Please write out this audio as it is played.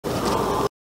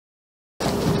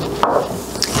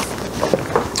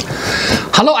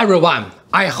Hello everyone,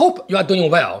 I hope you are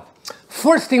doing well.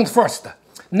 First things first,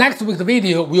 next week's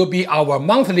video will be our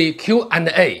monthly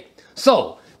Q&A.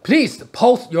 So please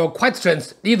post your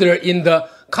questions either in the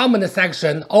comment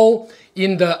section or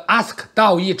in the Ask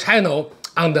DAOI channel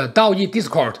on the DAOI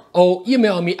Discord, or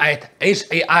email me at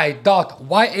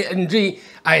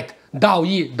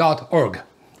hai.yang@daoi.org.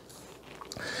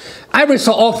 Every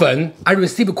so often, I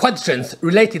receive questions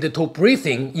related to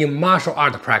breathing in martial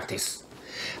art practice.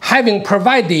 Having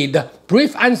provided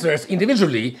brief answers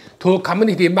individually to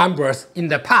community members in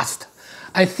the past,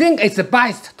 I think it's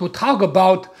best to talk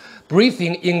about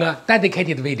breathing in a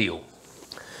dedicated video.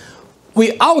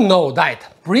 We all know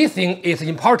that breathing is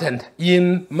important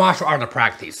in martial art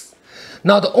practice,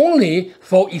 not only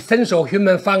for essential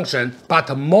human function, but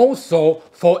more so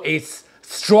for its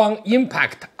strong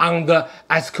impact on the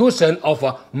execution of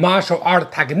martial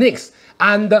art techniques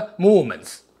and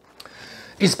movements.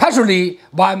 Especially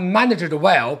when managed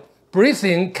well,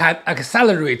 breathing can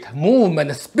accelerate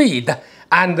movement speed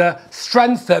and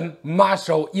strengthen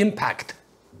martial impact.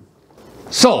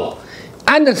 So,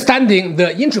 understanding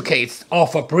the intricacies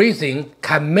of breathing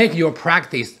can make your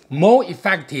practice more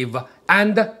effective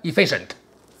and efficient.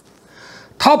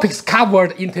 Topics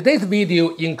covered in today's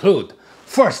video include: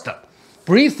 first,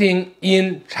 breathing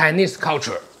in Chinese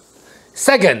culture;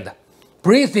 second,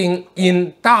 breathing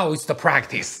in Daoist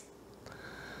practice;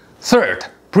 third,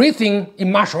 breathing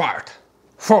in martial art;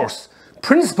 fourth,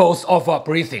 principles of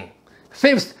breathing;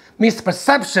 fifth,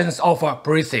 misperceptions of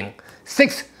breathing;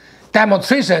 sixth,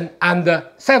 demonstration; and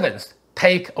seventh,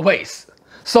 takeaways.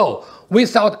 So,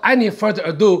 without any further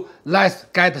ado, let's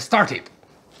get started.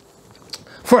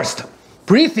 First,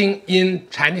 breathing in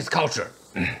Chinese culture.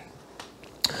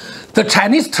 The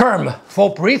Chinese term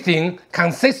for breathing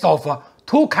consists of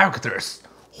two characters,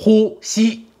 hu,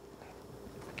 xi.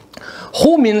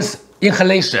 Hu means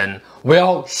inhalation,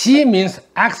 while xi means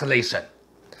exhalation.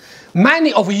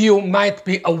 Many of you might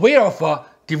be aware of a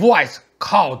device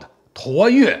called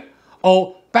驼跃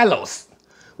or bellows,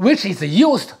 which is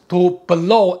used to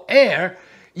blow air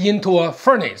into a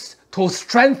furnace to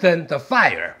strengthen the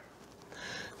fire.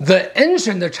 The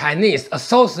ancient Chinese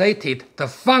associated the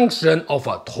function of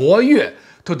驼跃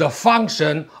to the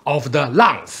function of the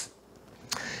lungs.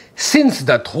 Since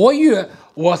the 驼跃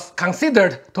was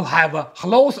considered to have a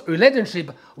close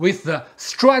relationship with the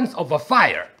strength of a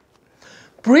fire,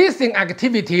 breathing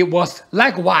activity was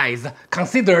likewise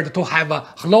considered to have a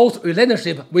close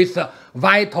relationship with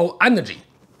vital energy.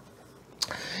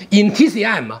 In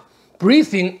TCM,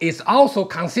 breathing is also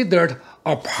considered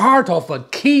a part of a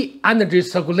key energy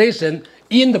circulation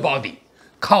in the body,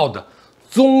 called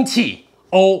宗气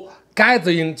or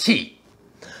gathering qi,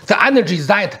 the energy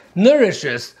that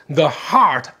nourishes the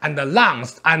heart and the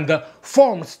lungs and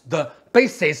forms the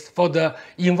basis for the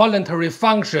involuntary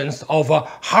functions of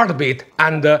heartbeat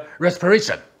and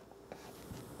respiration.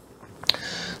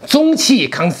 宗气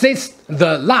consists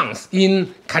the lungs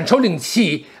in controlling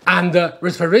qi and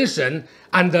respiration,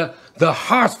 and the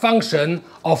heart function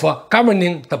of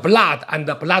governing the blood and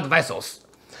the blood vessels.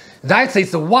 That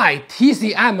is why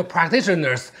TCM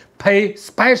practitioners pay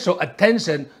special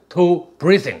attention to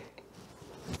breathing.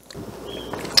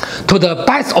 To the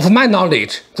best of my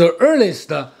knowledge, the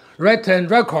earliest written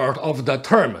record of the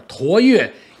term 驼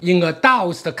跃 in a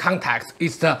Daoist context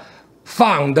is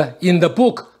found in the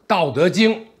book 道德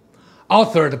经,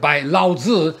 authored by Lao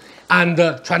Tzu and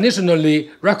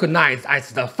traditionally recognized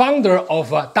as the founder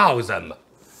of Daoism.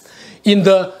 In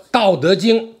the 道德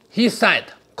经, he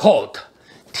said, quote,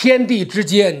 天地之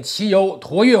间其有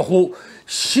驼跃乎？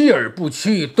虚而不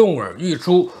屈，动而愈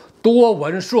出，多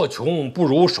闻数穷，不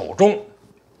如手中。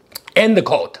 End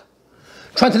quote.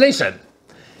 Translation: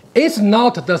 It's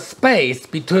not the space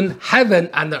between heaven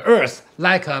and earth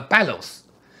like a bellows.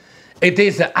 It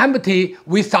is empty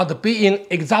without being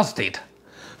exhausted.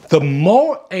 The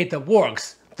more it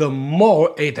works, the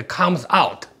more it comes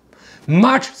out.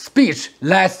 Much speech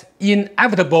less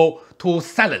inevitable to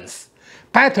silence.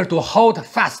 Better to hold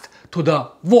fast to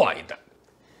the void.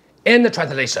 End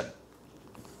translation.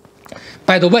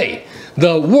 By the way,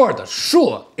 the word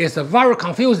数 is very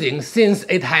confusing since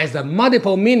it has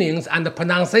multiple meanings and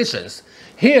pronunciations.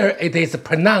 Here it is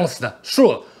pronounced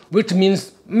数, which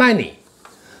means many.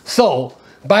 So,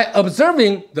 by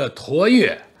observing the 驼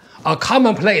跃, a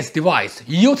commonplace device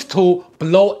used to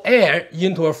blow air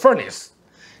into a furnace,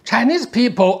 Chinese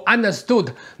people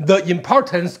understood the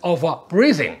importance of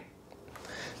breathing.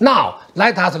 Now,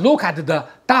 let us look at the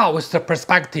Daoist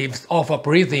perspectives of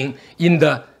breathing in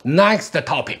the next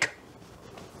topic.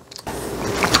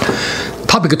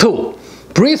 Topic 2.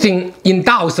 Breathing in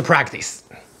Daoist practice.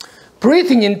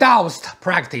 Breathing in Daoist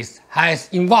practice has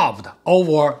evolved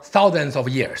over thousands of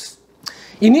years.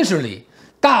 Initially,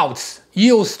 Daoists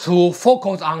used to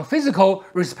focus on physical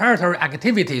respiratory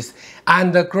activities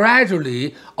and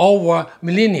gradually, over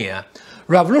millennia,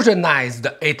 revolutionized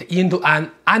it into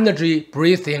an energy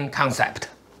breathing concept.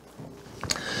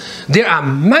 There are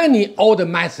many older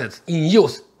methods in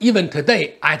use even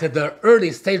today at the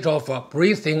early stage of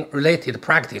breathing-related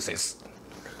practices.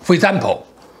 For example,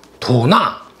 吐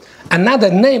纳,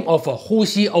 another name of 呼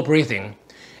吸 or breathing,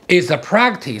 is a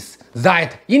practice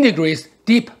that integrates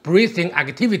deep breathing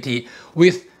activity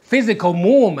with physical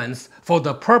movements for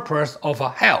the purpose of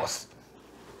health.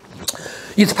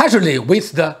 Especially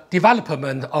with the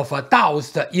development of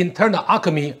Daoist internal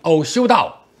alchemy or Xiu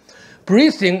Dao,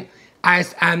 breathing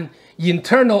as an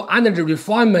internal energy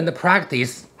refinement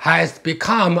practice has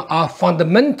become a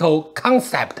fundamental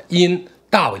concept in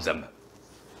Daoism.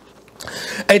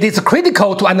 It is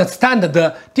critical to understand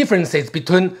the differences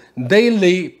between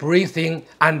daily breathing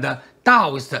and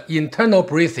Daoist internal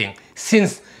breathing,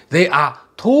 since they are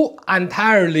two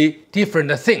entirely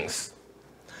different things.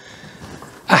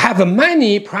 I have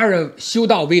many prior Xiu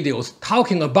Dao videos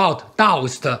talking about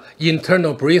Daoist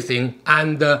internal breathing,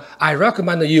 and I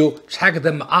recommend you check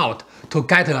them out to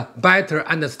get a better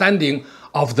understanding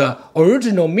of the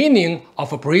original meaning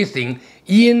of breathing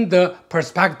in the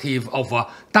perspective of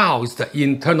Daoist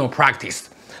internal practice.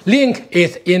 Link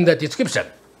is in the description.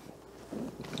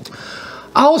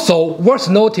 Also worth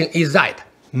noting is that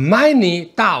many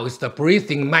Daoist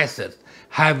breathing methods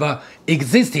have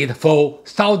existed for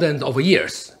thousands of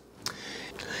years.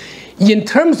 In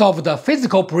terms of the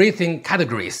physical breathing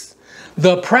categories,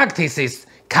 the practices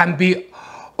can be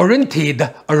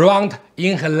oriented around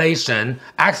inhalation,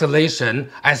 exhalation,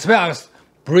 as well as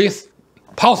breath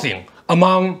pausing,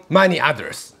 among many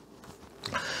others.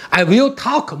 I will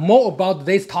talk more about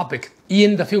this topic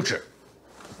in the future.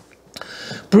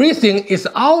 Breathing is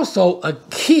also a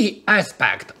key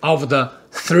aspect of the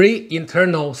three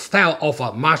internal styles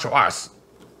of martial arts.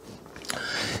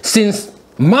 Since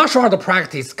martial art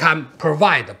practice can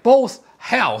provide both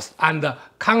health and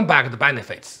combat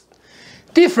benefits,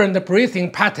 different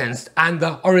breathing patterns and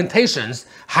orientations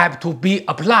have to be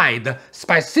applied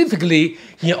specifically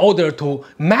in order to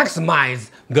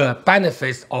maximize the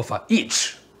benefits of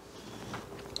each.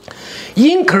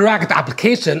 Incorrect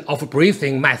application of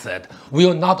breathing method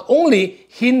will not only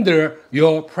hinder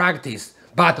your practice,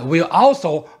 but will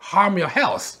also harm your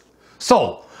health.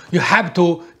 So, you have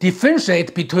to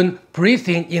differentiate between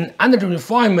breathing in energy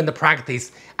refinement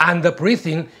practice and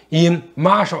breathing in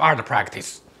martial art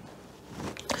practice.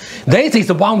 This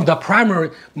is one of the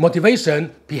primary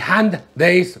motivations behind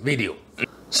this video.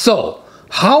 So,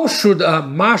 how should a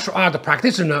martial art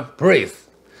practitioner breathe?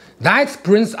 That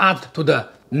brings us to the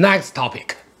next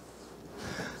topic.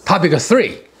 Topic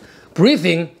 3.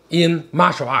 Breathing in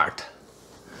martial art.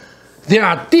 There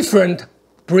are different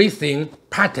breathing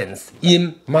patterns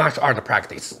in martial art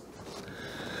practice.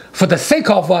 For the sake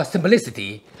of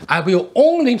simplicity, I will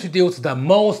only introduce the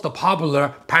most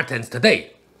popular patterns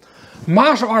today.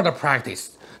 Martial art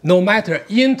practice, no matter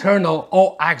internal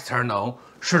or external,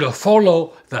 should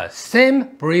follow the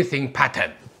same breathing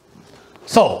pattern.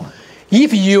 So,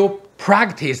 if you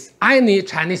practice any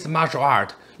Chinese martial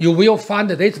art, you will find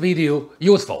this video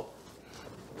useful.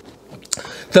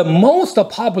 The most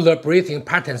popular breathing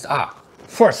patterns are: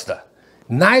 first,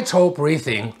 natural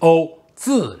breathing or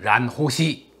自然呼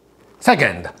吸;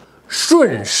 second,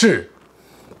 顺势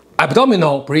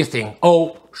abdominal breathing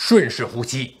or 顺势呼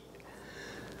吸;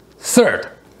 third,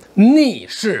 逆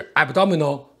势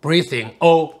abdominal breathing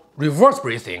or reverse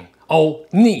breathing or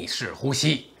逆势呼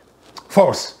吸;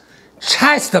 fourth,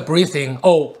 chest breathing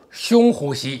or 胸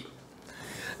呼吸.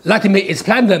 Let me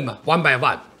explain them one by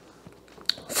one.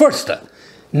 First,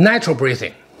 natural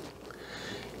breathing.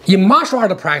 In martial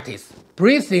art practice,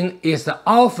 breathing is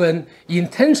often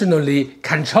intentionally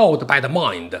controlled by the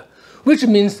mind, which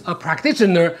means a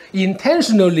practitioner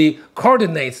intentionally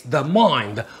coordinates the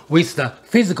mind with the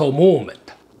physical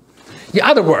movement. In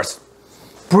other words,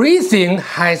 breathing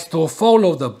has to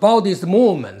follow the body's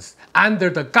movements under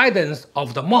the guidance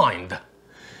of the mind.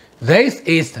 This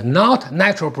is not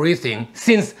natural breathing,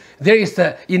 since there is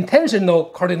an intentional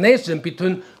coordination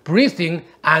between breathing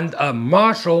and a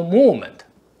martial movement.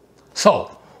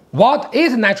 So, what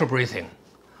is natural breathing?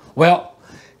 Well,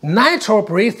 natural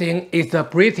breathing is a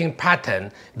breathing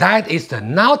pattern that is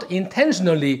not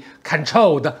intentionally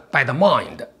controlled by the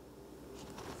mind.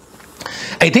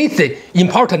 It is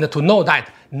important to know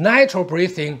that natural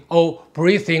breathing or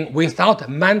breathing without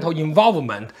mental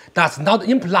involvement does not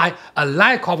imply a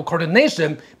lack of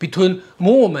coordination between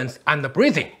movements and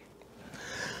breathing.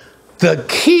 The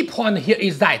key point here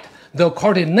is that the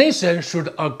coordination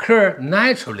should occur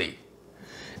naturally.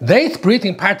 This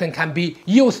breathing pattern can be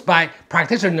used by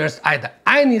practitioners at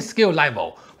any skill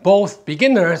level, both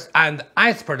beginners and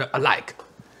experts alike.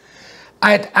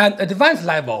 At an advanced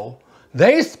level,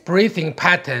 this breathing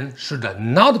pattern should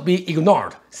not be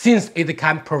ignored since it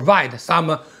can provide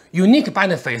some unique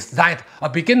benefits that a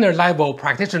beginner-level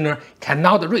practitioner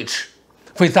cannot reach.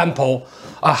 For example,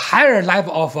 a higher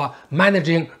level of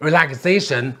managing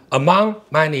relaxation among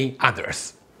many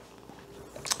others.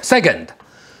 Second,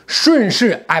 顺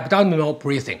势 abdominal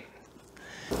breathing.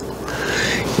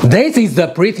 This is the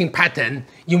breathing pattern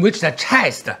in which the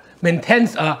chest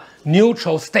maintains a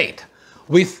neutral state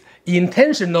with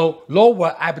intentional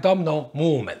lower abdominal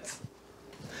movements.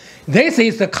 This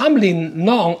is commonly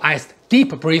known as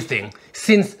deep breathing,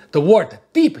 since the word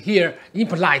deep here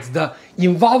implies the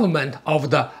involvement of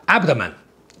the abdomen.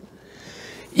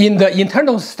 In the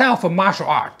internal style of martial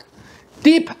art,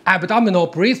 deep abdominal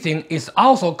breathing is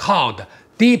also called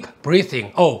deep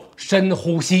breathing or 深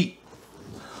呼吸.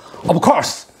 Of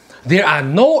course, there are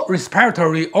no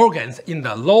respiratory organs in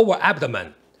the lower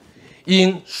abdomen.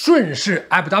 In 顺势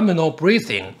abdominal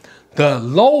breathing, the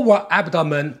lower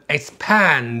abdomen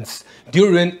expands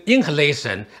during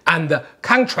inhalation and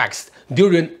contracts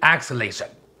during exhalation.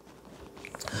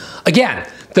 Again,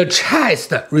 the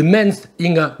chest remains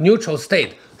in a neutral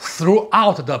state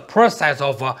throughout the process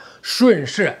of 顺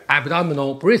势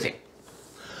abdominal breathing.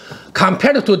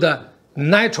 Compared to the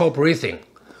natural breathing,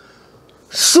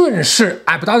 顺势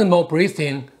abdominal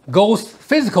breathing goes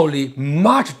physically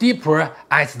much deeper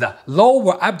as the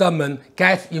lower abdomen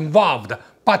gets involved,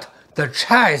 but the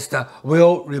chest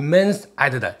will remain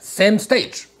at the same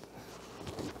stage.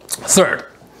 Third,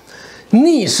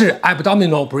 逆式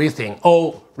abdominal breathing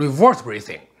or reverse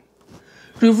breathing.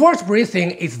 Reverse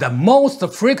breathing is the most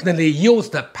frequently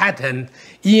used pattern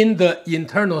in the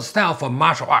internal style of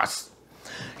martial arts,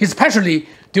 especially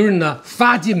during the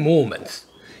发劲 movements.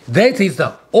 That is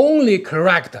the only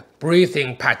correct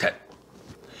breathing pattern.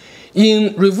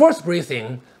 In reverse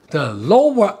breathing, the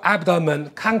lower abdomen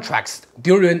contracts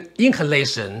during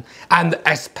inhalation and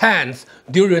expands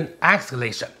during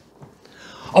exhalation.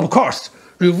 Of course,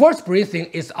 reverse breathing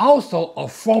is also a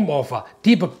form of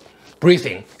deep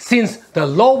breathing since the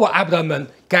lower abdomen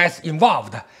gets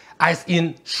involved, as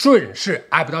in 顺势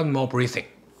abdominal breathing.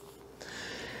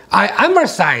 I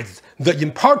emphasize the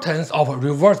importance of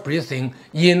reverse breathing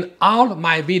in all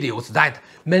my videos that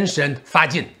mentioned 发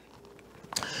劲.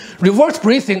 Reverse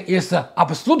breathing is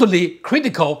absolutely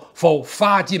critical for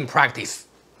发劲 practice.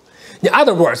 In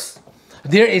other words,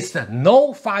 there is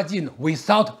no 发劲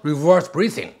without reverse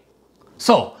breathing.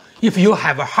 So, if you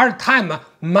have a hard time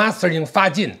mastering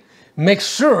发劲, make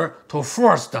sure to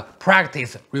first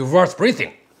practice reverse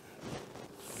breathing.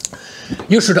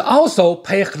 You should also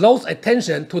pay close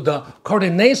attention to the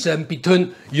coordination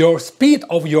between your speed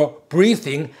of your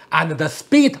breathing and the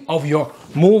speed of your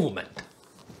movement.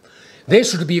 They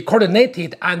should be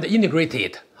coordinated and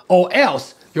integrated, or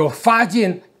else your 发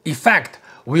劲 effect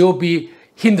will be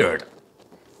hindered.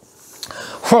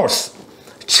 Fourth,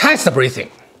 chest breathing.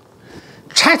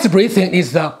 Chest breathing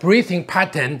is the breathing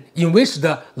pattern in which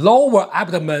the lower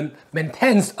abdomen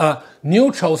maintains a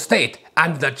neutral state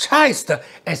and the chest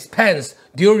expands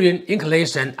during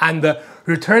inhalation and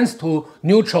returns to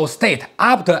neutral state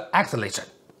after exhalation.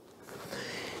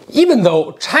 Even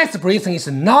though chest breathing is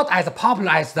not as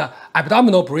popular as the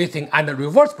abdominal breathing and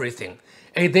reverse breathing,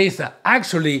 it is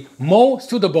actually more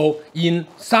suitable in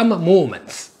some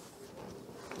movements.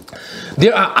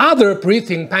 There are other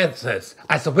breathing methods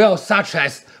as well, such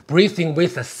as breathing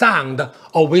with sound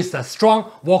or with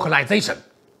strong vocalization.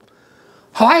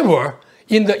 However,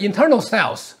 in the internal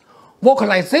styles,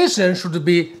 vocalization should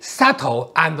be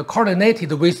subtle and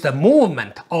coordinated with the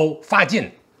movement or 发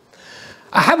劲.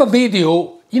 I have a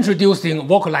video introducing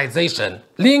vocalization.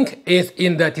 Link is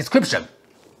in the description.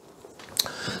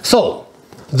 So,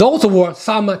 those were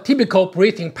some typical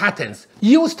breathing patterns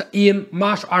used in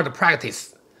martial art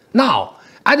practice. Now,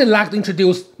 I'd like to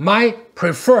introduce my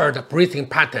preferred breathing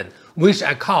pattern, which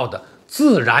I called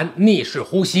自然逆式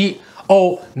呼吸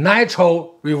or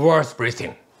natural reverse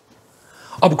breathing.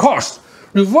 Of course,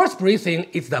 reverse breathing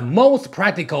is the most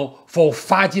practical for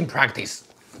发劲 practice,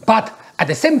 but at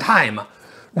the same time,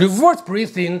 reverse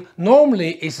breathing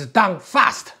normally is done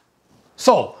fast.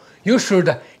 So, you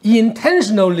should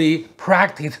intentionally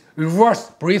practice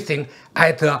reverse breathing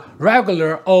at a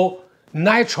regular or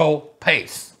natural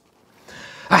pace.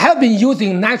 I have been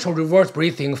using natural reverse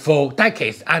breathing for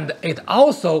decades, and it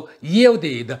also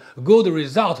yielded good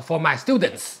results for my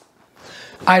students.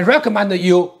 I recommend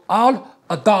you all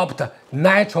adopt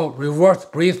natural reverse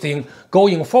breathing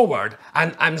going forward,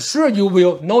 and I'm sure you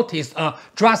will notice a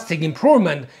drastic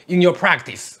improvement in your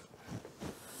practice.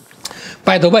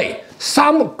 By the way,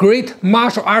 some great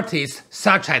martial artists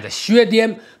such as Xue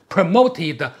Dian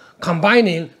promoted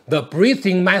combining the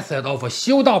breathing method of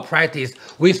Xiu Dao practice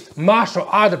with martial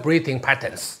art breathing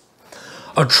patterns,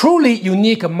 a truly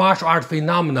unique martial art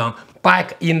phenomenon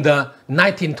back in the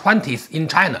 1920s in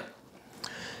China.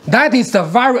 That is a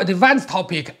very advanced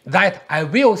topic that I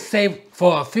will save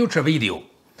for a future video.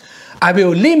 I will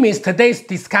limit today's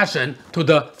discussion to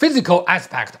the physical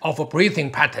aspect of breathing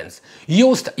patterns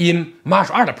used in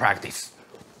martial art practice.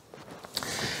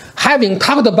 Having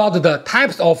talked about the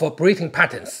types of breathing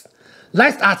patterns,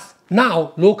 let us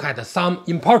now look at some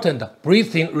important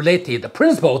breathing-related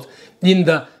principles in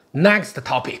the next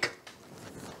topic.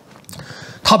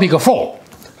 Topic 4.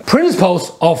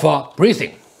 Principles of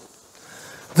breathing.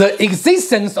 The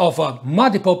existence of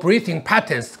multiple breathing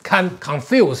patterns can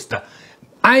confuse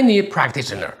any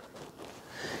practitioner.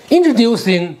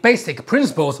 Introducing basic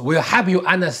principles will help you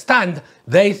understand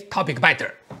this topic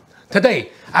better. Today,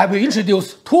 I will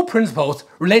introduce 2 principles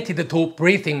related to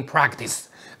breathing practice.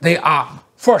 They are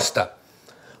first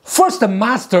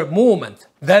master movement,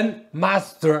 then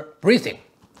master breathing.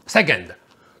 Second,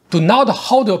 do not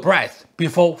hold your breath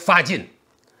before fajin.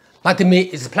 Let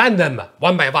me explain them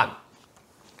one by one.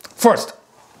 First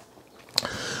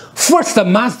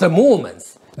master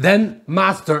movements, then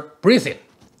master breathing.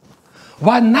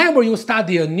 Whenever you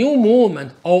study a new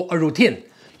movement or a routine,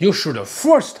 you should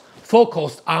first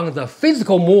focus on the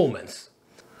physical movements.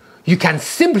 You can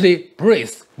simply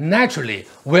breathe naturally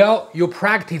while you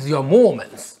practice your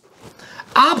movements.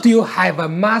 After you have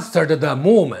mastered the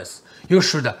movements, you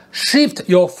should shift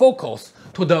your focus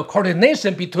to the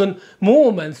coordination between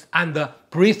movements and the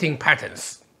breathing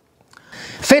patterns.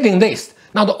 Failing this,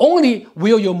 not only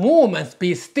will your movements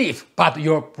be stiff, but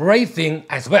your breathing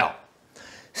as well.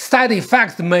 Side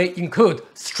effects may include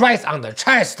stress on the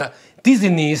chest,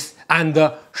 dizziness, and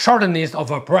shortness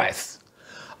of breath,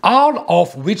 all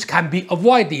of which can be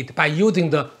avoided by using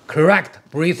the correct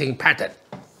breathing pattern.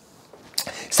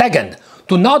 Second,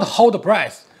 do not hold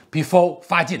breath before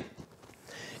fajin.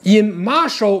 In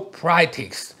martial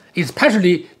practice,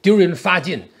 especially during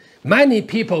fajin, many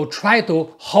people try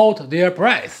to hold their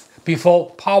breath before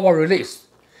power release.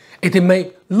 It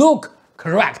may look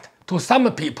correct to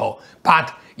some people,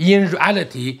 but in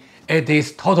reality, it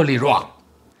is totally wrong.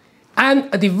 An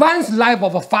advanced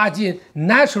level of fajin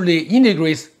naturally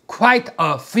integrates quite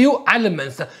a few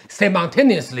elements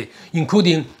simultaneously,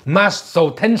 including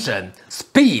muscle tension,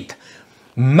 speed,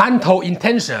 mental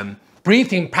intention,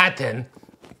 breathing pattern,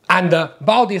 and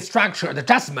body structure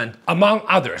adjustment, among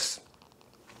others.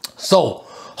 So,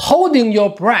 holding your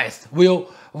breath will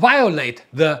violate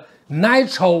the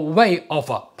natural way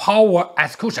of power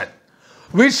execution,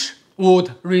 which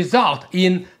would result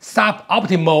in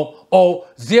suboptimal or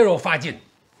zero fajin.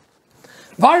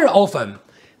 Very often,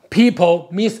 people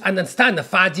misunderstand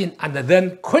fajin and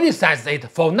then criticize it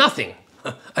for nothing.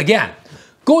 Again,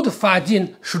 good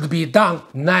fajin should be done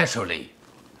naturally.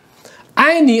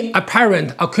 Any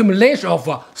apparent accumulation of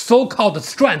so-called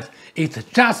strength is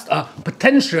just a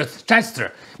pretentious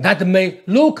gesture that may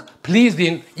look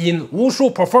pleasing in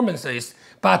wushu performances,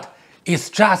 but is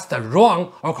just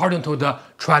wrong according to the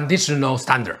traditional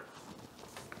standard.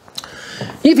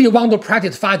 If you want to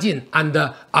practice fajin and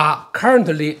are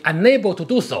currently unable to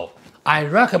do so, I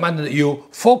recommend you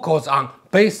focus on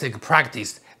basic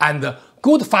practice, and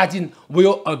good fajin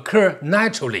will occur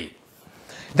naturally.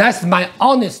 That's my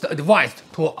honest advice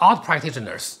to all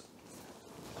practitioners.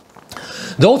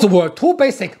 Those were 2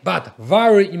 basic but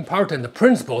very important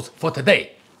principles for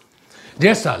today.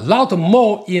 There's a lot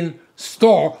more in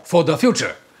store for the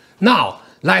future. Now,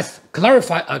 let's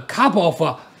clarify a couple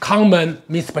of common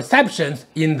misperceptions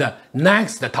in the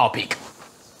next topic.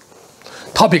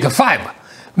 Topic 5.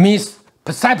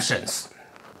 Misperceptions.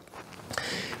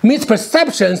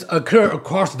 Misperceptions occur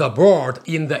across the board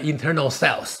in the internal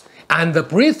cells, and the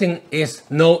breathing is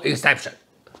no exception.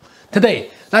 Today,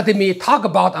 let me talk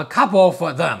about a couple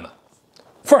of them.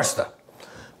 First,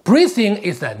 breathing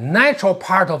is a natural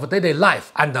part of daily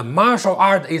life, and the martial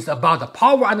art is about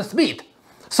power and speed.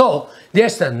 So,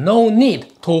 there's no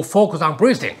need to focus on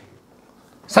breathing.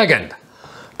 Second,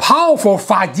 powerful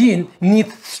fajin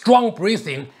needs strong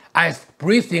breathing, as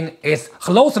breathing is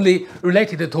closely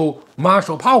related to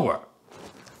martial power.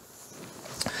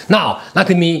 Now, let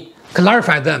me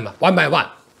clarify them one by one.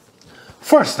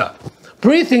 First,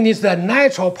 breathing is a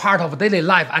natural part of daily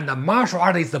life, and the martial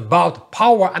art is about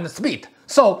power and speed.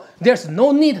 So, there's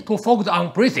no need to focus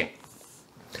on breathing.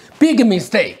 Big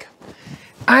mistake.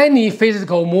 Any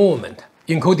physical movement,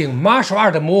 including martial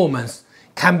art movements,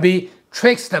 can be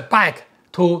traced back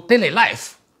to daily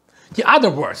life. In other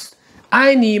words,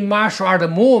 any martial art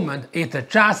movement is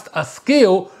just a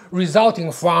skill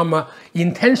resulting from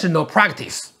intentional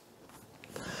practice.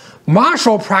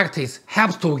 Martial practice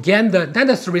helps to gain the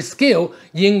necessary skill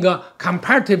in a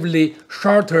comparatively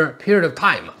shorter period of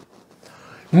time.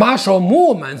 Martial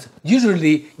movements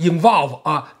usually involve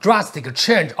a drastic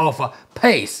change of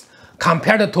pace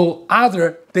compared to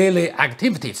other daily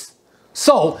activities.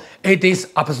 So, it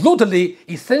is absolutely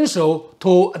essential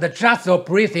to adjust your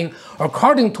breathing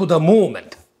according to the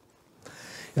movement.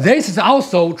 This is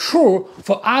also true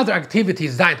for other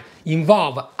activities that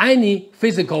involve any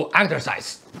physical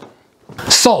exercise.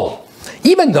 So,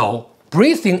 even though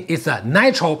breathing is a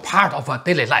natural part of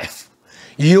daily life,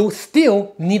 you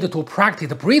still need to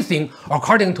practice breathing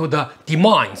according to the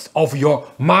demands of your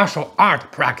martial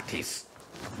art practice.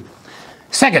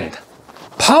 Second,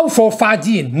 powerful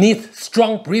Fajin needs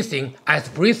strong breathing, as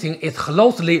breathing is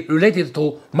closely related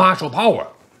to martial power.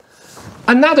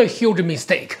 Another huge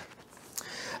mistake.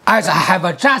 As I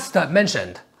have just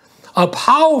mentioned, a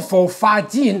powerful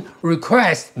Fajin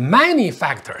requires many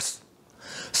factors.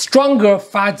 Stronger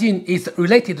Fajin is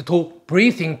related to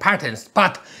breathing patterns,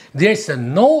 but there is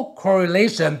no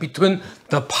correlation between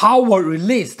the power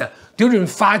released during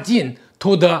Fajin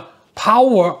to the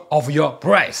power of your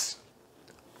breath.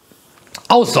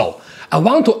 Also, I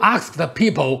want to ask the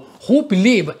people who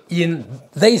believe in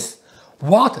this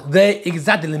what they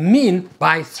exactly mean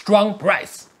by strong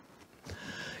breath.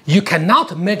 You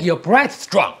cannot make your breath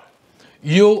strong.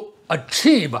 You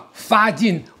achieve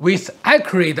Fajin with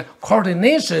accurate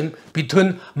coordination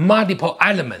between multiple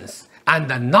elements,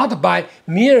 and not by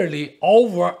merely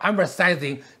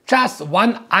overemphasizing just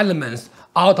one element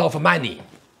out of many.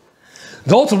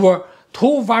 Those were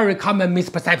two very common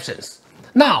misperceptions.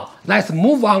 Now, let's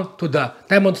move on to the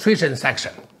demonstration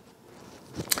section.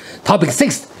 Topic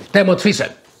 6,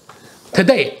 demonstration.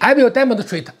 Today, I will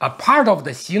demonstrate a part of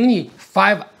the Xing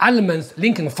 5 elements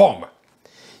linking form.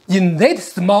 In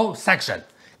this small section,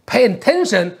 pay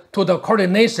attention to the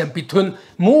coordination between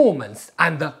movements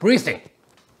and breathing.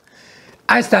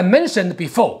 As I mentioned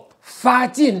before,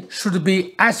 Fajin should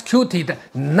be executed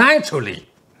naturally.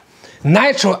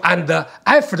 Natural and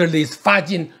effortless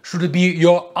Fajin should be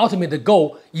your ultimate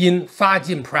goal in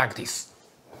Fajin practice.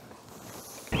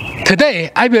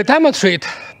 Today, I will demonstrate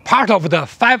part of the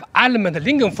 5-element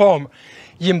linking form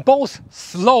in both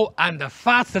slow and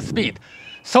fast speed,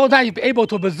 so that you'll be able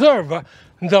to observe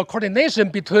the coordination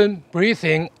between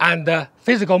breathing and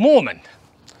physical movement.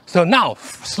 So now,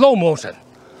 slow motion.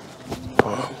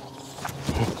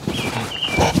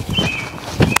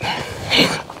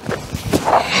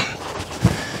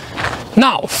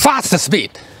 Now, fast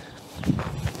speed.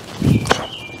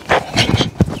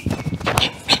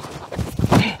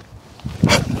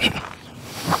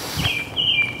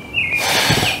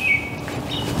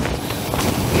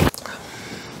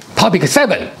 Topic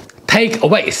 7,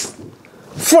 takeaways.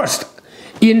 First,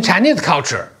 in Chinese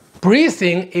culture,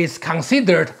 breathing is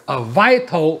considered a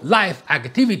vital life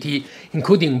activity,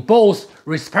 including both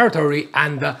respiratory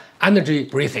and energy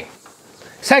breathing.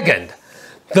 Second,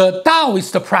 the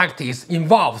Daoist practice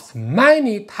involves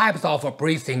many types of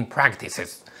breathing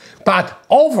practices, but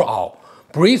overall,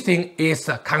 breathing is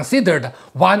considered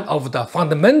one of the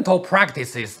fundamental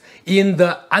practices in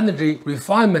the energy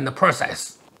refinement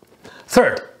process.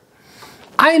 Third,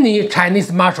 any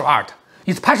Chinese martial art,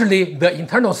 especially the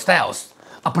internal styles,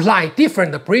 apply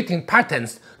different breathing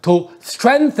patterns to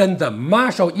strengthen the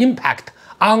martial impact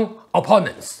on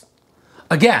opponents.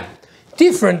 Again,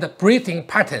 different breathing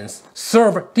patterns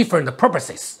serve different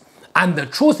purposes, and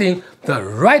choosing the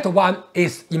right one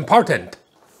is important.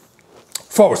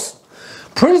 Fourth,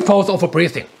 principles of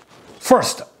breathing.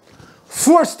 First,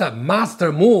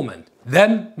 master movement,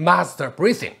 then master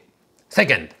breathing.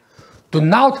 Second, do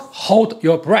not hold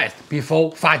your breath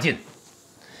before Fajin.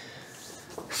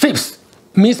 Fifth,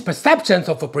 misperceptions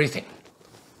of breathing.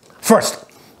 First,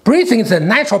 breathing is a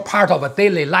natural part of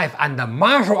daily life, and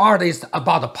martial art is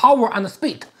about power and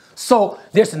speed, so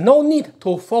there's no need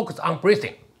to focus on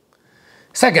breathing.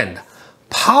 Second,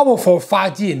 powerful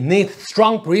Fajin needs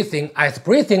strong breathing, as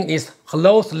breathing is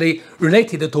closely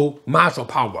related to martial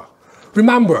power.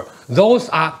 Remember, those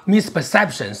are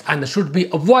misperceptions and should be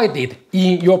avoided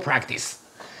in your practice.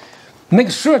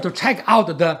 Make sure to check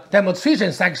out the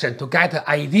demonstration section to get an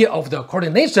idea of the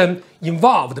coordination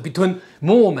involved between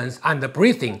movements and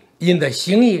breathing in the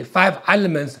Xing 5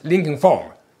 elements linking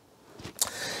form.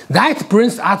 That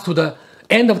brings us to the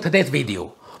end of today's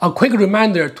video. A quick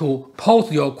reminder to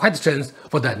post your questions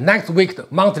for the next week's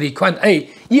monthly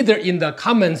Q&A, either in the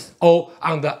comments or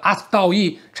on the Ask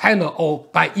DAOI channel or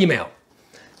by email.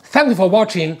 Thank you for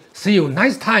watching, see you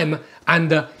next time,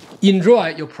 and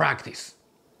enjoy your practice.